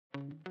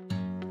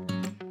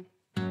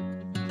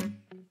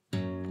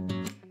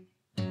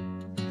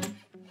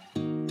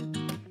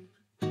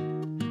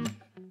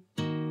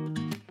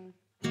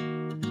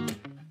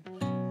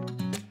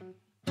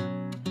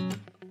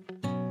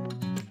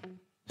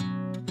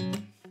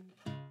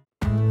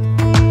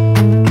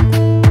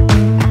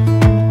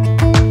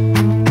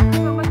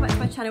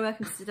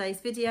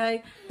today's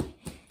video.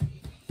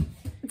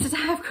 Today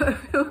I've got a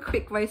real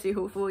quick grocery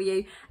haul for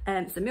you.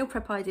 Some meal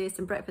prep ideas,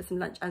 some breakfast, some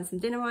lunch and some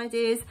dinner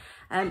ideas.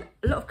 A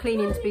lot of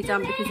cleaning to be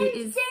done because it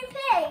is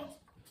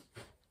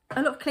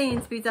a lot of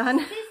cleaning to be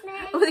done.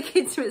 All the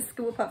kids are at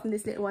school apart from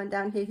this little one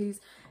down here who's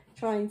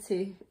trying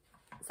to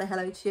say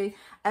hello to you.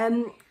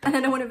 And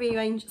then I want to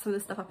rearrange some of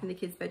the stuff up in the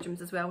kids'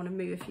 bedrooms as well. I want to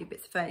move a few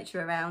bits of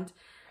furniture around.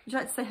 Would you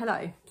like to say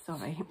hello?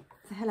 Sorry.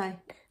 Say hello.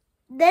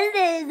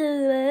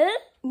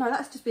 No,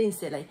 that's just being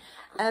silly.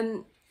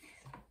 And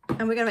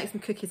we're going to make some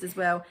cookies as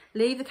well.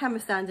 Leave the camera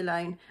stand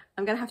alone.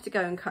 I'm going to have to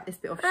go and cut this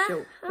bit off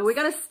short. But we're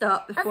going to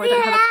start before I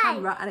don't have a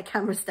camera and a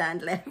camera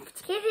stand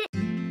left.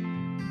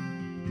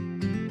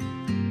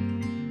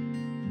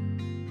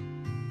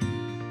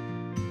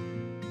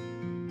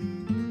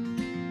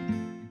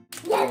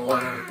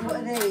 What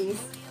are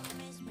these?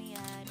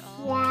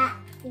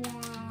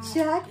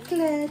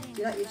 Chocolate. Do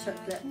you like your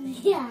chocolate?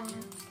 Yeah.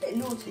 It's a bit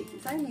naughty.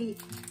 It's only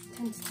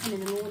 10 to 10 in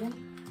the morning.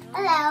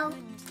 Hello.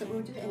 But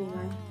we'll do it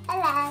anyway.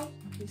 Hello.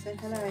 You say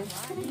hello.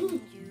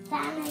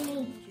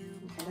 Family.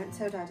 Okay, don't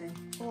tell Daddy.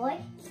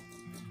 What?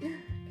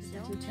 Because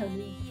Daddy will tell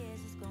you.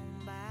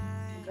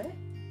 Okay?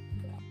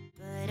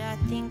 But I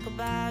think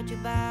about you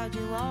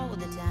all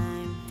the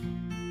time.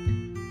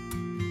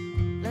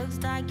 Looks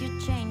like you're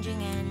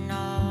changing and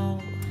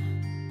all.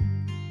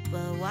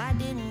 But why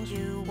didn't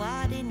you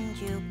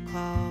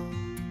call?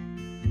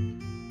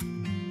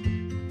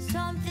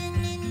 Something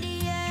in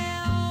the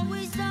air,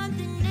 always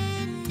something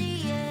in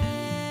the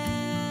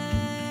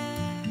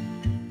air.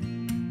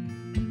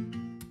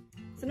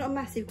 So not a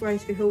massive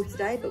grocery haul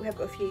today, but we have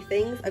got a few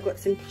things. I've got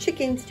some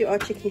chicken to do our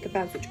chicken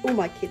kebabs, which all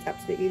my kids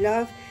absolutely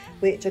love,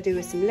 which I do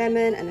with some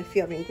lemon and a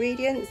few other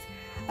ingredients.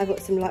 I've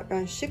got some light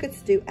brown sugar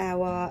to do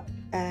our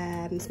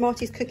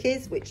Smarties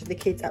cookies, which the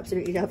kids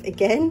absolutely love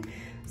again.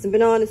 Some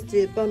bananas to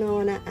do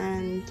banana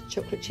and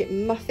chocolate chip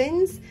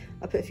muffins.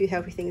 I put a few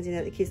healthy things in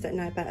there that the kids don't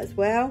know about as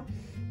well.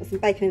 Got some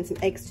bacon and some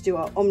eggs to do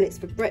our omelettes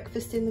for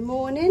breakfast in the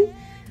morning.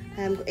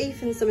 Got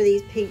Ethan some of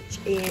these peach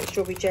and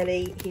strawberry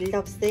jelly. He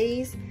loves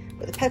these.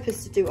 Got the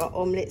peppers to do our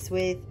omelettes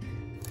with.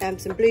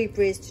 Some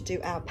blueberries to do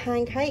our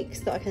pancakes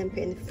that I can put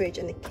in the fridge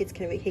and the kids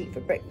can reheat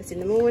for breakfast in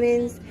the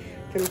mornings.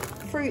 Some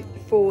fruit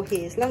for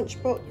his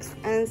lunchbox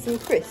and some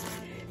crisps.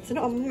 So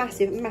not a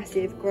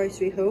massive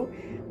grocery haul,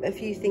 but a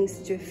few things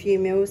to do, a few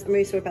meals. I'm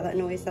really sorry about that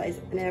noise. That is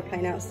an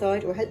airplane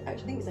outside, or actually I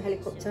think it's a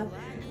helicopter. Oh,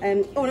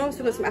 and I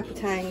also got some apple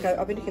tango.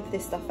 I've been looking for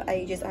this stuff for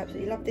ages. I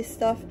absolutely love this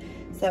stuff.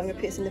 So I'm going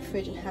to put this in the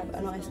fridge and have a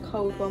nice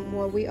cold one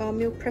while we are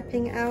meal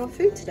prepping our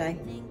food today.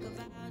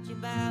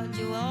 About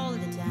you all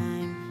the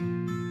time.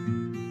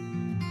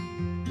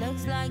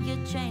 Looks like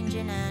you're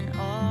changing and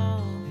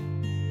all.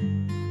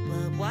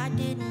 But why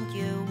didn't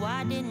you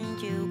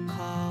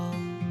call?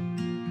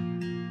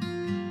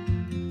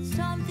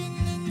 Something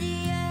in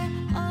the air,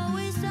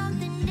 always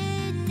something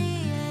in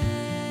the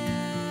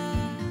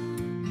air.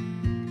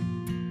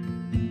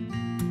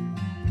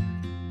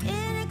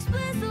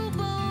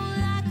 Inexplicable, I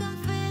can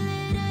feel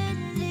it in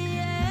the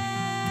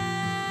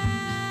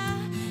air.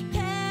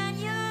 Can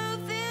you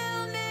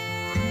feel me?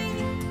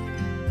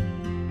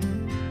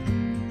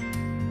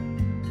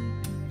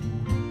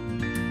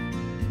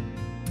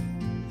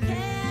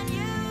 Can you feel me? Can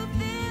you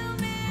feel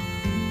me?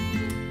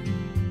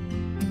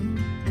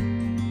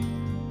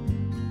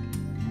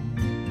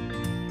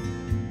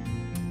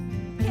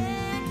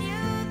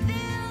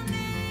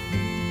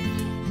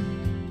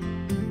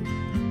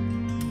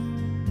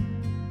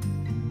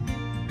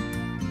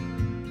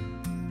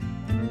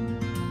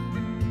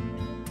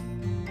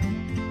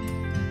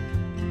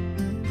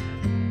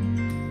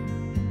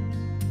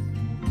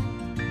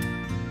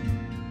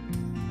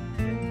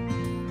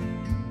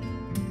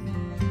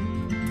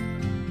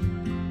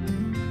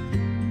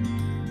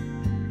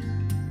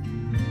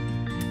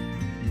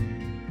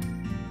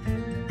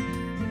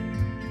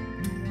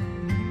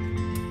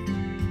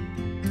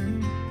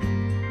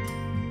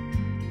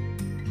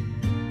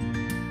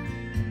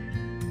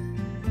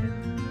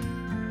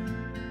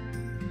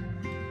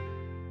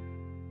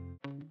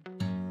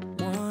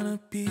 Wanna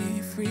be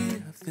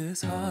free of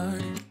this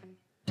heart,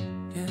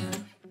 yeah.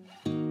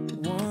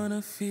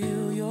 Wanna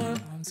feel your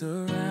arms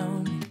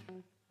around me.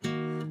 I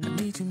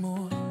need you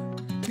more,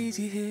 need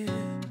you here,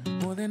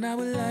 more than I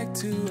would like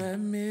to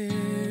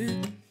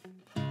admit.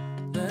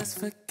 Let's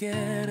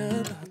forget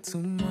about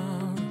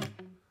tomorrow,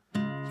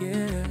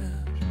 yeah.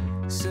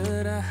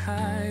 Should I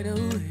hide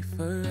away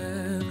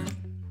forever?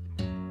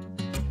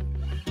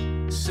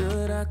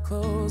 Should I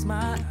close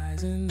my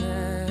eyes and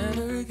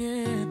never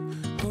again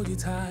hold you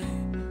tight,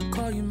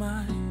 call you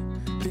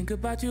mine, think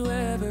about you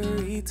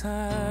every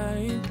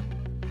time?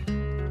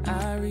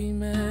 I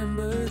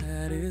remember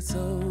that it's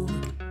over,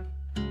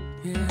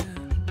 yeah.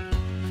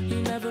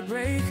 You never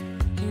break,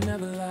 you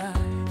never lie,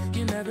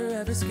 you never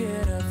ever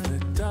scared of the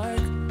dark.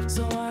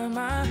 So why am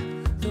I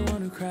the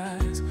one who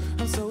cries?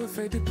 I'm so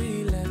afraid to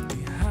be left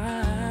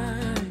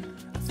behind.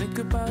 I think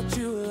about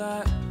you a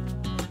lot.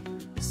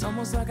 It's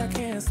almost like I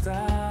can't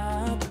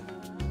stop,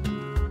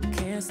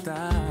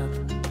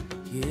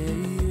 yeah,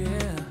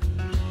 yeah.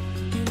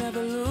 You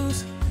never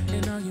lose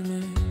in our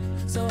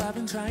argument, so I've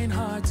been trying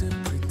hard to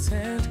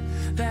pretend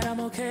that I'm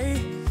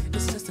okay.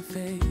 It's just a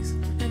phase,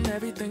 and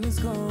everything is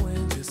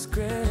going just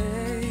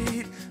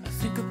great. I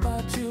think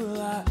about you a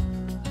lot.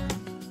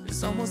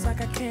 It's almost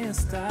like I can't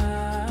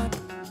stop.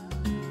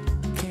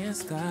 Can't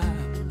stop.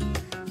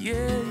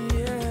 Yeah,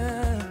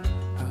 yeah.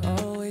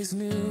 I always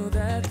knew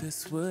that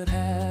this would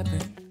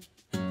happen.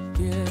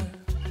 Yeah.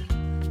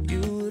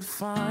 You would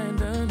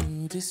find a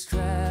new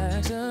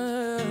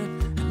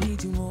distraction. I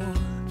need you more,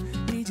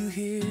 need you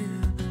here,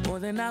 more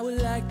than I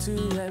would like to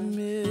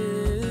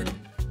admit.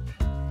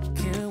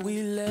 Can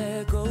we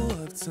let go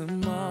of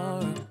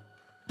tomorrow?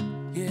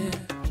 Yeah.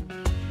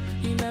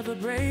 You never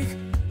break,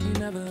 you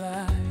never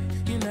lie,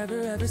 you never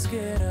ever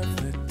scared of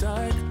the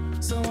dark.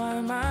 So why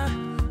am I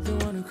the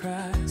one who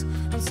cries?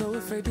 I'm so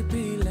afraid to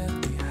be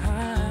left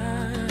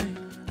behind.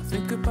 I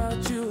think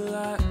about you a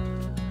lot.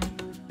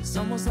 It's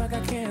almost like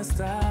I can't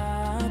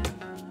stop.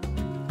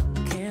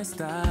 Can't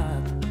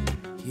stop.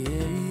 Yeah,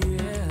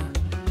 yeah.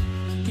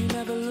 You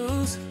never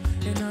lose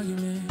an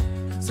argument,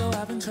 so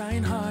I've been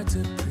trying hard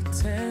to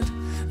pretend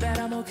that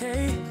I'm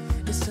okay.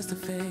 It's just a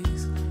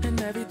phase, and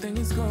everything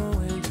is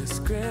going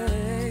just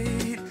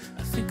great.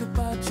 I think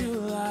about you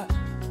a lot.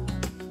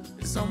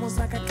 It's almost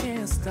like I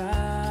can't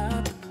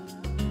stop.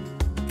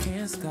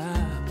 Can't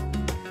stop.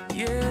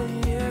 Yeah,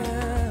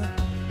 yeah.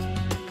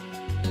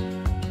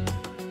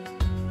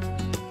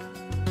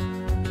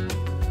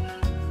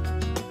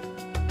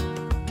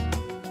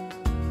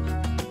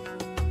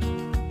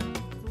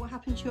 What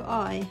happened to your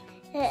eye?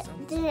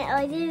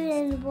 I did it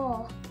in the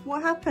ball.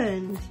 What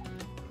happened?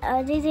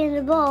 I did it in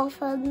the ball,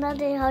 so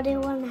Daddy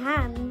holding one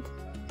hand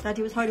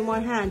Daddy was holding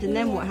one hand, and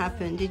then what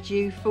happened? Did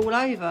you fall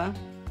over?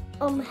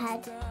 on my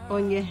head.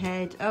 On your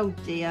head? Oh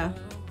dear.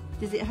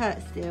 Does it hurt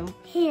still?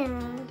 Here.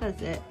 Does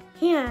it?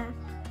 Here.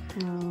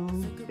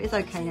 Oh, but it's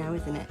okay now,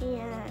 isn't it?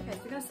 Yeah. Okay, so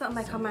we're going to start to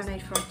make our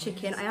marinade for our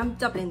chicken. I am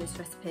doubling this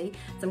recipe,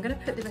 so I'm going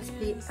to put the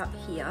recipe up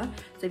here.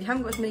 So if you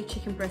haven't got as many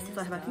chicken breasts as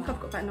I have, I think I've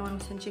got about 9 or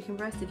 10 chicken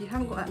breasts. If you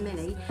haven't got that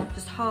many,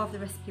 just halve the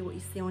recipe what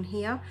you see on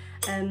here.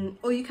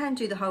 Or you can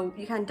do the whole,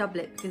 you can double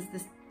it because the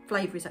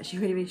flavour is actually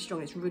really, really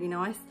strong. It's really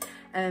nice.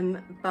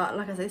 But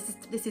like I said,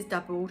 this is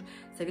doubled.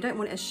 So if you don't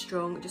want it as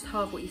strong, just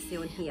halve what you see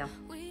on here.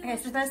 Okay,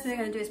 so the first thing we're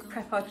going to do is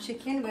prep our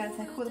chicken. We're going to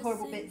take all the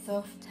horrible bits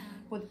off.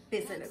 All the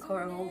bits that look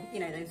horrible, you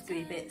know, those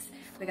gooey bits.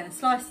 We're going to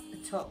slice the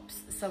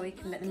tops so we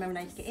can let the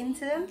marinade get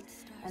into them,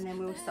 and then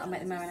we'll start to make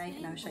the marinade,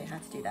 and I'll show you how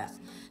to do that.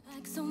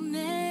 Like so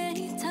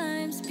many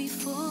times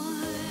before,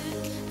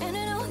 and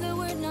I know that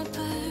we're not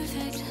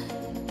perfect,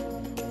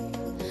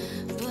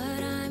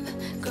 but I'm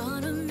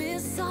gonna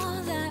miss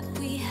all that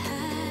we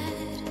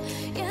had.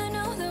 Yeah, I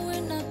know that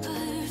we're not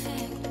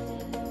perfect,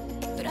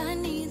 but I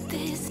need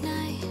this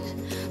night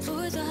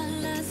for the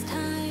last time.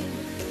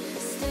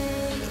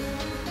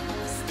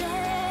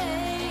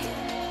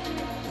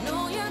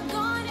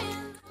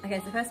 Okay,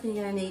 so the first thing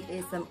you're going to need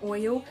is some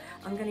oil.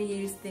 I'm going to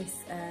use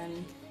this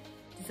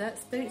dessert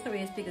spoon. It's not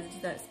really as big as a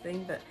dessert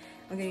spoon, but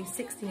I'm going to use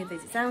 16 of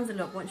these. It sounds a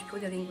lot, but once you put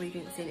all the other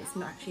ingredients in, it's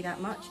not actually that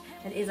much,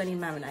 and it is only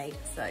marinade.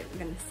 So we're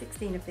going to do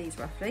 16 of these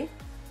roughly.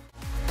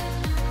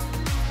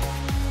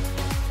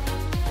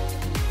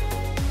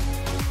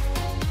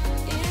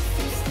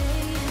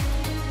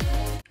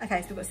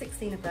 Okay, so we've got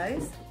 16 of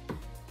those.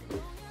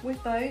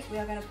 With those, we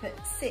are going to put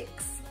 6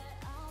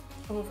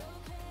 of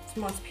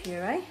tomato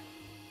puree.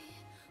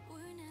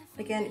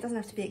 Again, it doesn't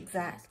have to be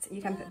exact.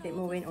 You can put a bit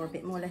more in or a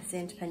bit more less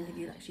in, depending if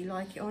you actually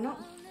like it or not.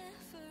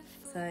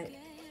 So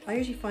I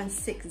usually find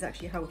 6 is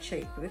actually a whole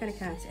tube, but we're going to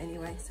count it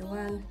anyway. So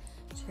 1,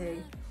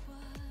 2,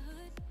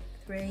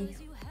 3,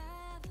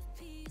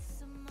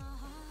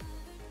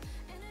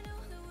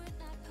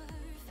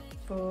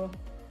 4,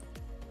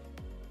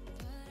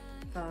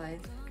 5,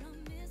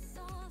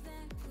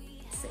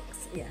 6.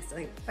 Yeah,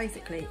 so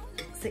basically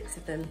 6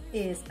 of them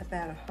is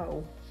about a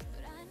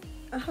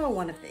whole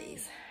one of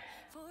these.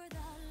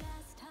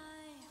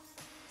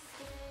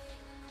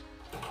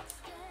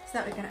 So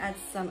that we're going to add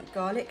some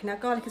garlic. Now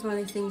garlic is one of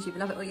those things, you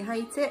love it or you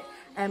hate it.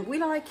 We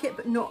like it,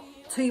 but not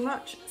too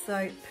much.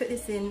 So put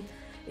this in.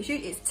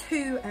 It's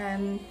two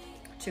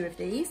of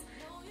these,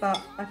 but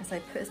like I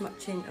say, put as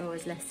much in or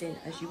as less in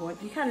as you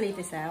want. You can leave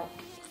this out.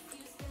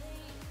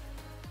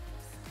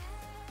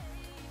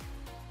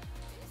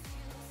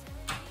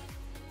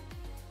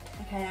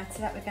 Okay, now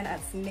to that we're going to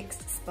add some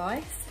mixed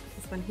spice.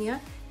 This one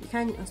here. You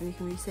can, I don't know if you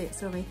can really see it,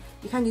 sorry.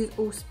 You can use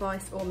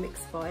allspice or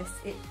mixed spice.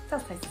 It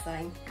does taste the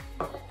same.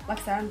 Like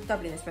I said, I'm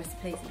doubling this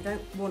recipe, so if you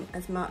don't want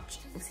as much,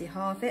 obviously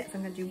halve it. So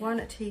I'm going to do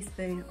 1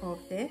 teaspoon of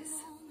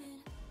this.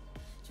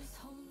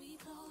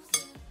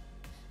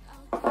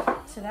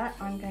 To that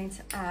I'm going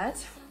to add,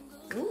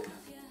 oh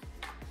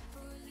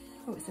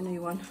it's a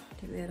new one, I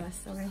didn't realise,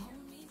 sorry.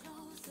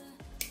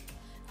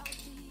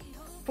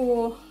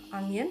 4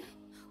 onion,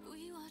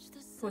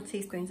 4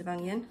 teaspoons of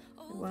onion.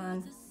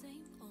 1,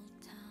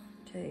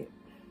 2,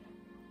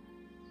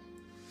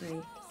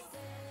 3,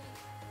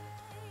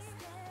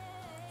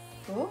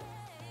 4,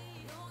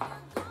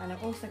 and I'm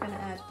also going to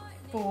add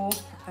 4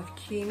 of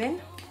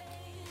cumin.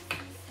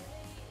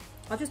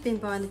 I've just been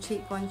buying the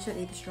cheap ones, you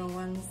don't need the strong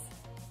ones.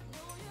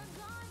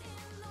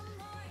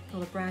 Or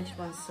the branded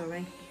ones,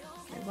 sorry.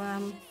 Okay,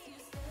 1,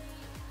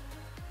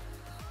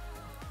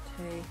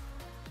 2,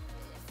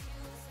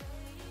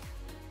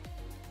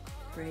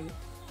 3.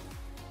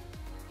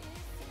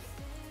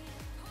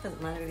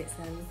 Doesn't matter if it's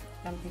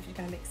lumpy, we're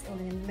going to mix it all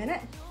in a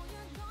minute.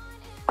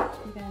 We're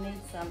going to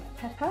need some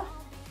pepper.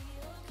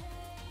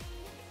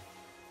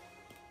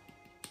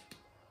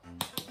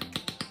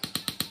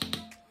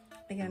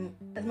 Again,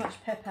 as much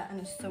pepper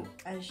and salt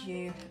as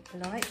you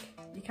like.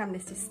 You can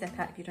miss this step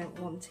out if you don't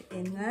want it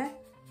in there.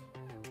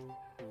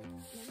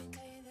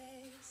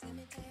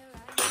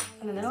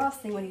 And then the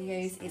last thing we're going to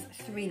use is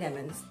 3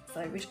 lemons. So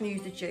we're just going to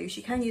use the juice.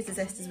 You can use the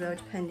zest as well,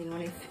 depending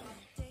on if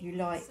you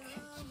like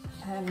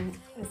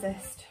the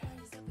zest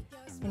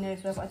in there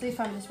as well. But I do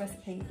find this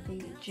recipe,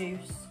 the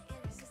juice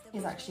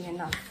is actually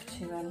enough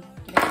to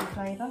give it some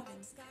flavour.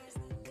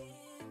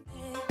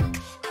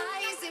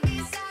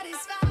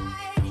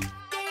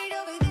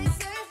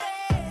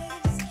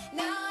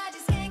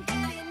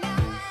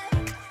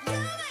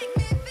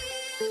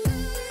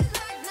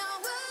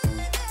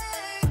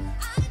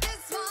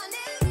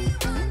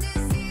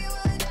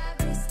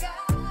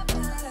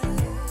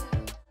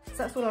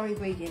 So that's all our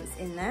ingredients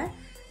in there, and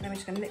then we're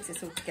just going to mix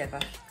this all together.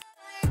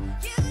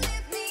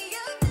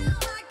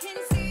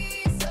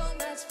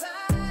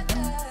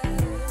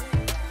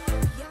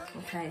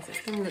 Okay, so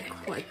it's going to look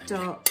quite a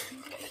dark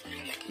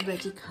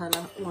reddy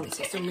colour once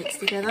it's all mixed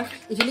together.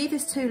 If you leave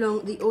this too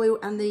long, the oil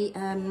and the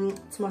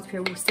tomato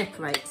puree will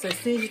separate. So as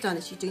soon as you've done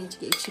this, you do need to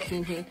get your chicken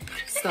in here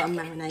to start and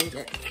marinate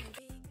it.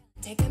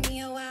 Taking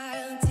me a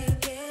while to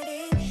get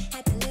it.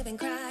 Had to live and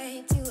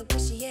cry to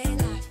appreciate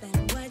life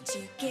and what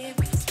you give.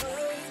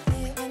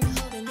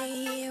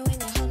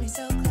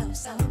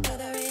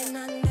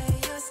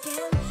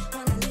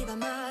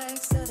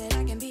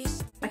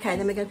 Okay,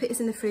 then we're going to put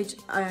this in the fridge,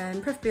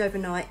 preferably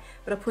overnight,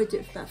 but I'll probably do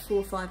it for about 4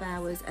 or 5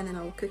 hours, and then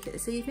I'll cook it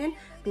this evening,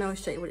 and I'll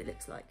show you what it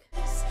looks like.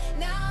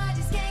 Now I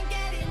just can't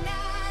get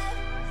enough.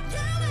 You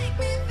make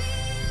me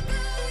feel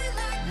good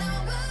like no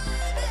other.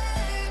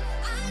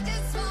 I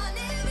just want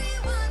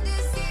everyone to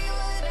see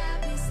what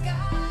I've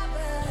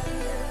discovered.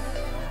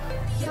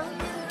 You're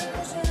my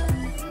version.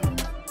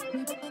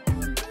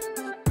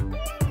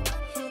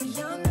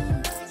 You're my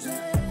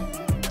version.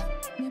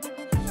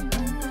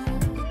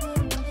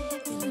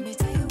 Let me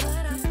tell you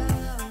what I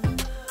found.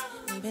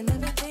 Leaving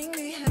everything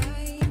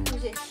behind.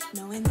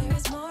 Knowing there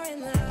is more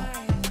in life.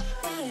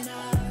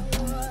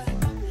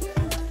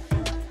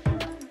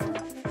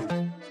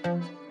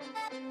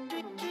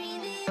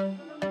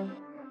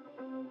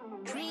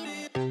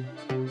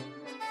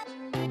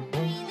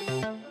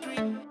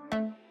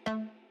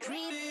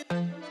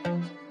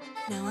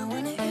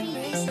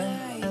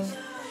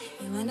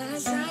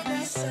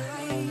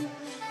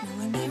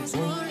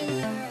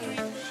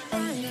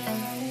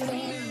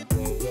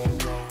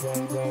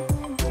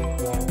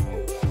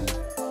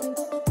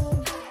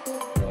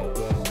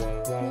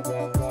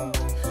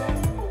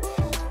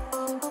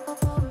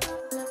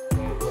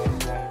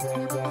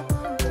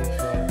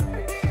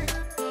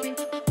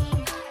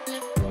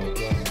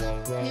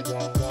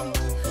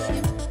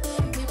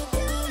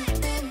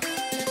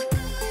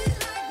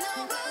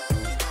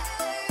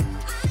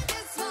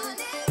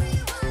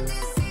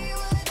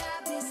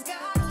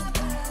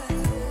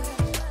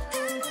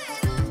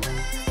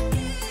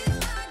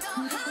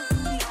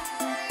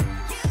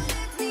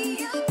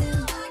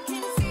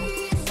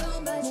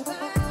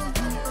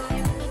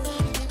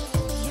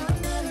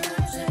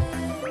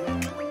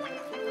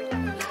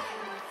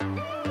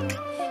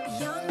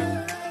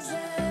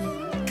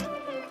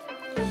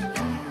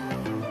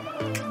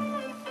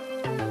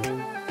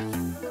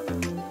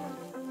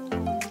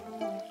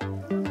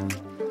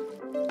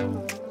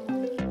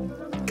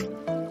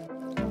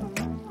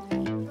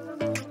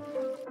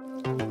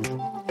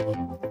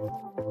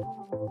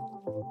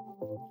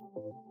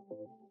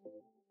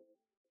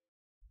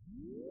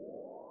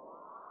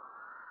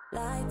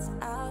 Lights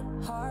out,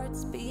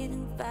 hearts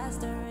beating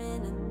faster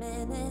in a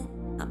minute.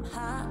 I'm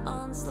high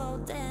on slow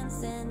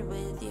dancing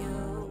with you.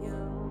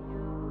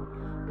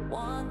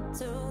 1,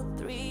 2,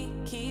 3,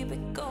 keep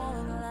it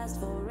going, last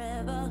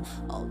forever.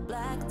 All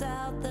blacked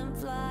out, then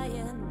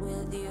flying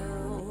with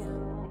you.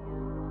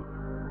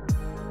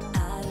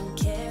 I don't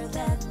care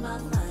that my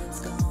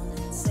mind's gone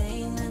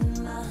insane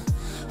and my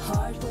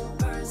heart will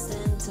burst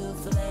into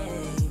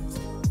flames.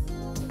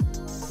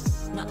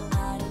 No,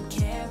 I don't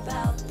care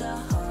about the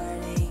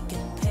heartache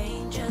and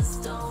pain,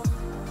 just don't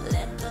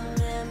let the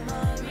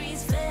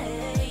memories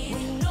fade.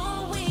 We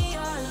know we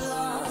are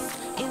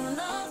lost in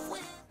love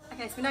with.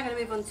 Okay, so we're now going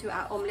to move on to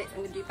our omelettes. I'm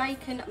going to do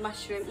bacon,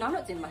 mushroom. No, I'm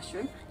not doing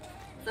mushroom.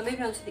 So I'm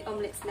moving on to the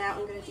omelettes now.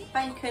 I'm going to do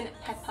bacon,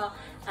 pepper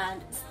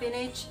and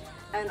spinach.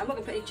 And I'm not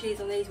going to put any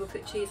cheese on these. We'll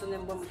put cheese on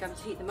them when we go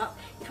to heat them up.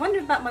 If you're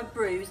wondering about my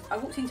bruise, I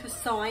walked into a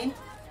sign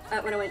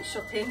when I went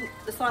shopping.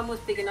 The sign was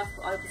big enough,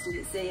 but I obviously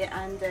didn't see it,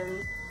 and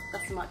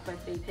that's the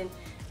microwave beeping.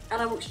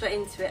 And I walked straight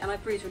into it, and I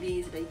bruised really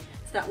easily.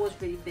 So that was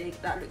really big.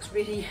 That looks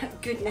really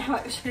good now.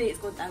 Actually, it's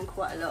gone down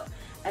quite a lot.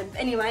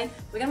 Anyway,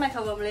 we're going to make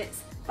our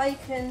omelettes.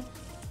 bacon,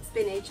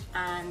 spinach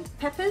and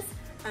peppers,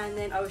 and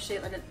then I will show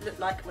you what it look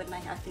like when they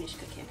have finished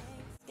cooking.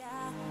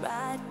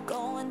 Right,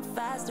 going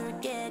faster,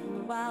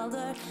 getting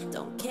wilder.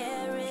 Don't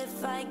care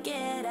if I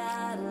get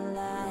out of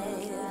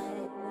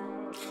line.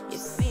 You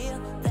feel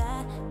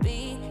that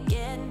beat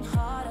getting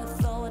harder,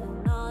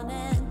 floating on,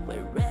 and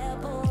we're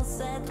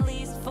rebels at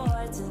least for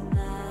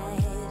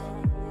tonight.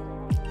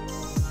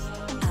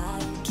 I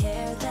don't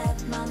care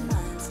that my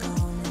mind's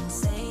gone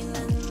insane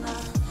and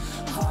my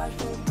heart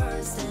will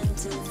burst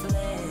into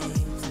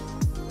flames.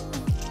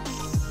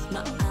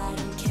 No, I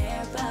don't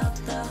care about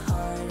the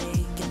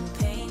heartache and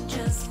pain,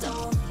 just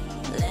don't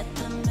let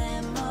the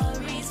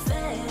memories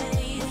fade.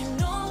 We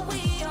know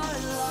we are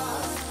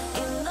lost,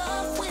 in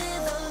love with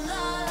a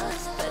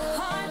loss, but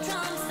heart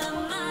drums the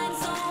mind,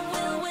 so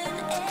we'll win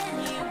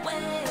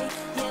anyway.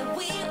 Yeah,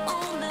 we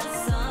own the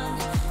sun,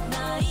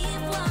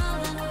 naive,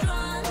 wild and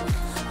drunk.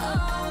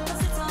 Oh,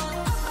 'cause it's all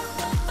up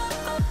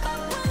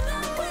when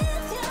I'm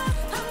with you,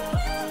 I'm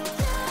with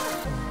you.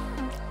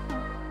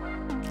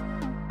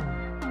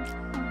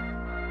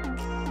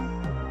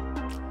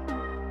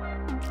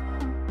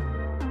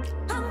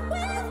 I'm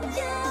with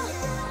you.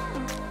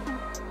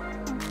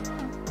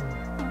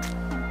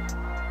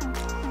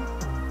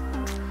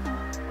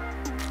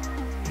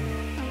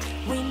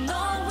 We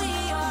know we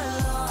are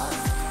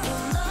lost, in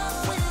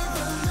love with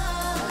the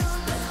lust,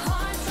 but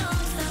heart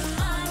drums the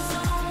mind, so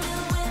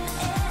we'll win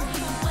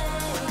anyway.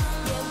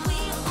 Yeah, we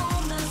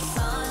own the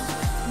sun,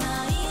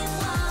 naive,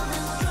 wild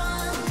and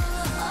drunk.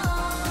 Oh,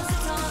 'cause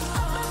it's all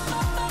up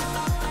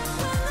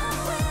when I'm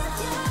with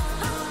you,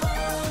 I'm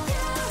with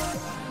you.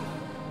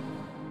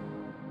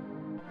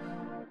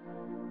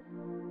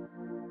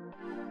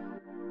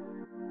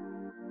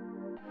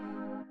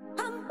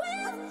 I'm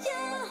with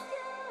you.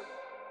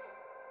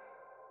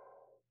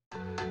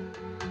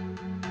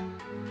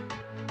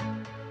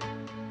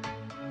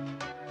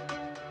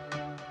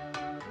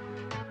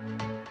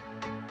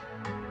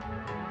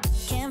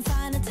 Can't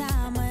find a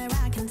time where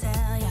I can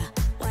tell ya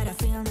what I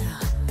feel now.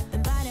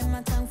 Been biting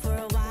my tongue for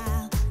a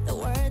while, the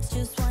words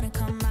just wanna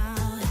come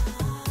out.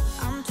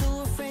 I'm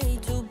too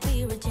afraid to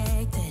be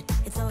rejected,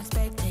 it's so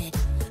expected.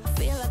 I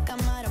feel like I'm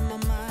out of my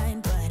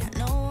mind, but I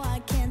know I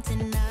can't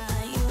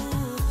deny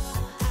you.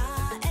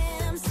 I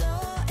am so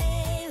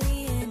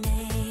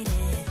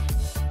alienated,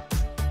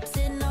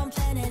 sitting on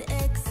planet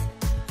X.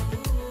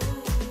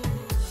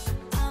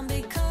 I'm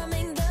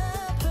becoming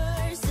the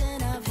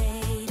person I've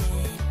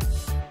hated.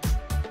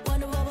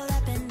 Wonder what will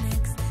happen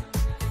next.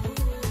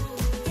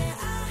 Yeah,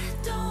 I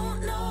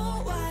don't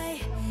know why.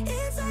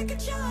 It's like a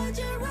charge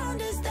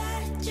around us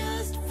that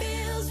just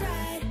feels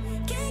right.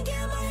 Can't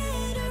get my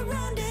head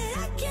around it.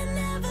 I can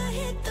never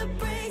hit the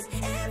brakes.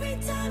 Every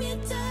time you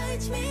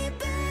touch me,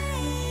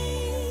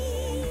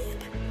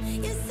 babe,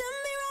 you send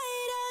me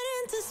right out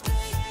into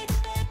space.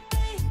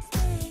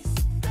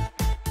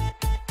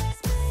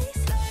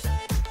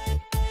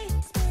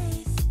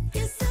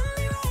 You send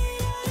me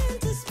right out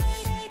into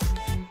space.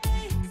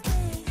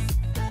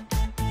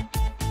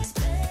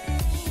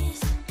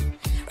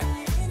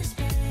 Right into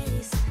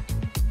space.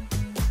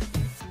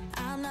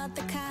 I'm not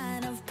the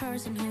kind of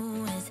person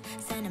who is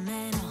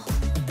sentimental,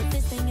 but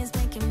this thing is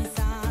making me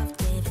soft,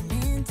 giving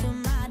into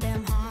my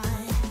damn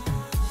heart.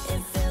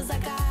 It feels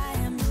like I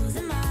am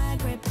losing my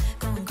grip,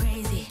 going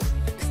crazy,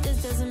 'cause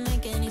this doesn't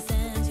make any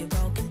sense. You're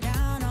broken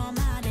down all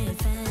my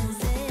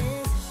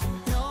defenses.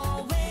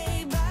 No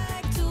way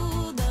back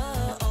to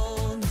the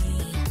old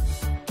me,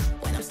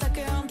 when I'm stuck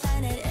here on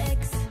planet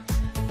X.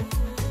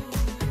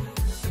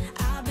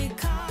 I'll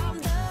become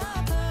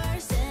the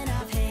person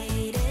I've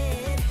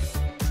hated.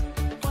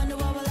 Wonder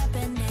what will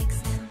happen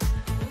next.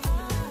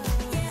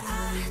 Yeah, I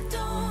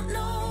don't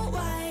know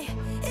why.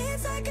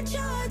 It's like a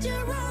charge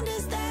around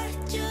us that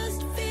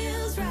just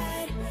feels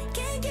right.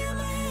 Can't get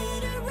my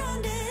head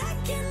around it. I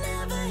can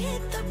never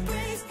hit the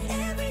brakes.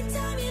 Every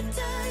time you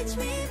touch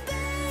me,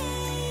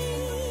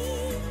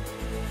 babe,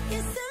 you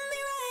send me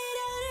right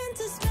out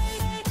into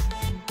space.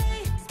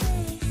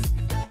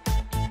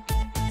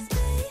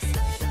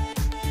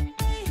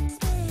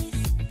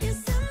 You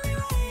send me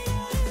right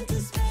out into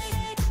space.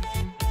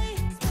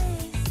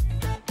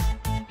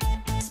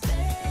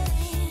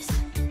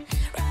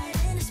 Right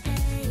into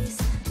space.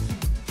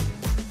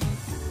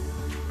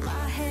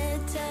 My head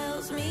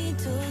tells me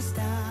to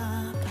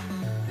stop,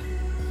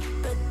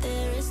 but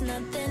there is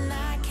nothing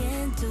I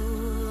can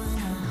do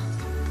now.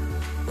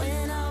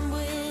 When I'm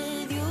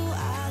with you,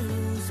 I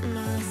lose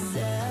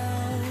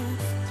myself.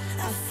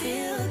 I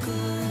feel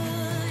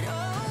good.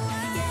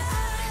 Oh, yeah, I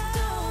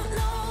don't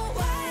know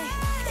why.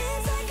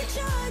 It's like a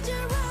charge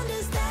around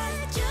us that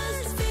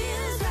just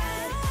feels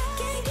right.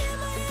 Can't get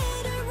my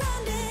head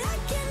around it. I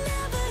can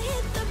never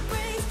hit the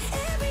brakes.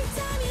 Every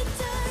time you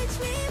touch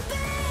me,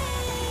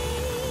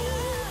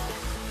 babe,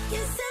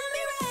 you send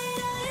me right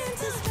out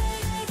into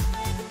space.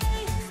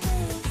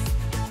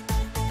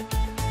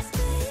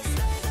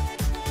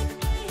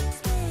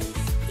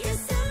 You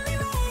send me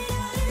right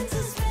out into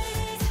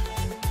space.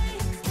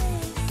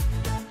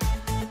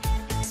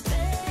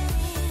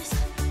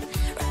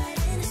 Right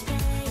into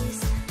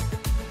space.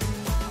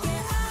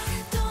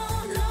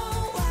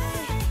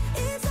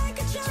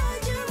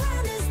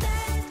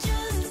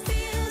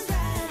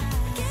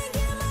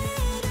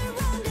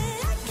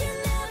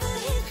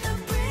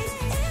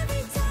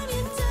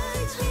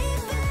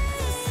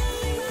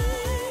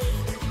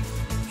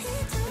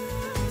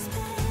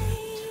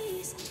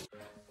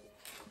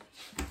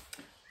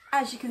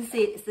 as you can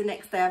see, it's the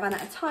next day. I ran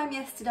out of time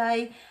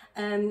yesterday.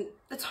 The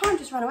time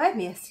just ran away with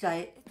me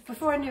yesterday.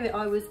 Before I knew it,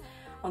 I was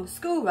on the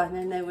school run,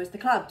 and there was the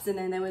clubs, and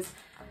then there was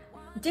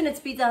dinner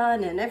to be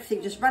done, and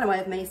everything just ran away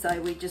with me. So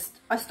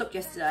I stopped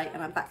yesterday,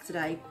 and I'm back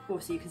today.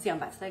 Obviously you can see I'm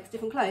back today because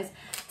different clothes.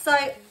 So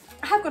I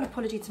have got an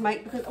apology to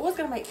make, because I was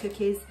going to make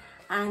cookies,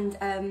 and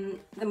then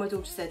my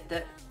daughter said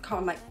that,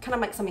 can I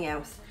make something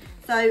else?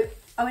 So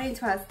I went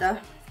into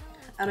Asda,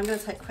 and I'm going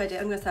to take credit.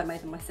 I'm going to say I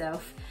made them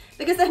myself,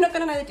 because they're not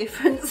going to know the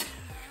difference.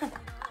 But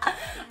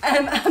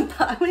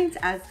I went into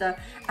Asda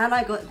and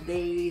I got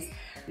these.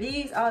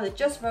 These are the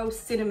Just Roll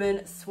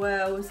Cinnamon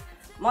Swirls.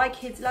 My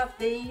kids love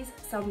these,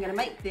 so I'm going to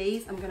make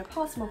these. I'm going to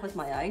pass them off as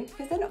my own,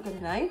 because they're not going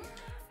to know.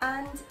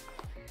 And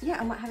yeah,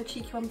 I might have a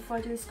cheeky one before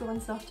I do the school run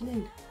this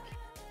afternoon.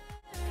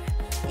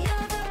 You're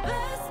the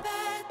best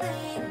bad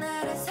thing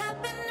that has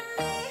happened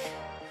to me.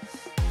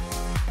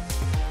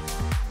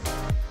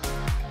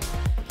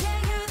 Yeah,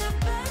 you're the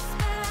best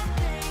bad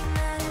thing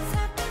that has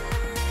happened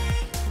to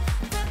me.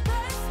 The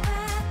best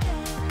bad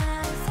thing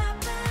that has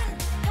happened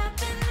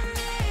to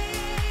me.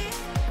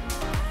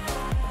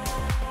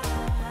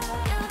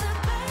 You're the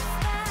best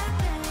bad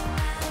thing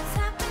that has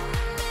happened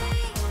to me.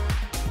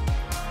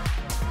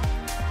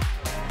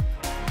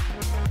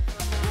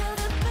 You're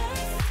the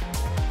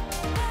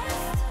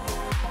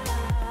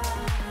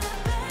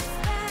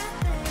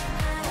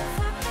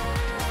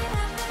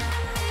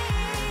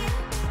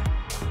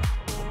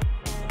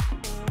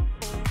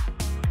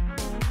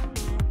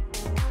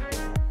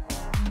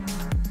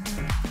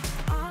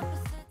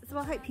So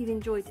I hope you've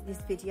enjoyed this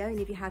video, and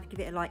if you have, give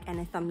it a like and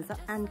a thumbs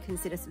up, and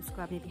consider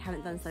subscribing if you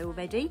haven't done so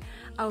already.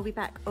 I'll be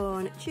back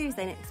on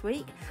Tuesday next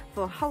week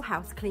for a whole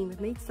house clean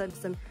with me, so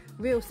some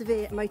real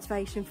severe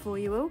motivation for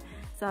you all.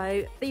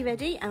 So be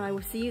ready, and I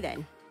will see you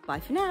then. Bye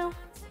for now.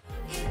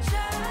 You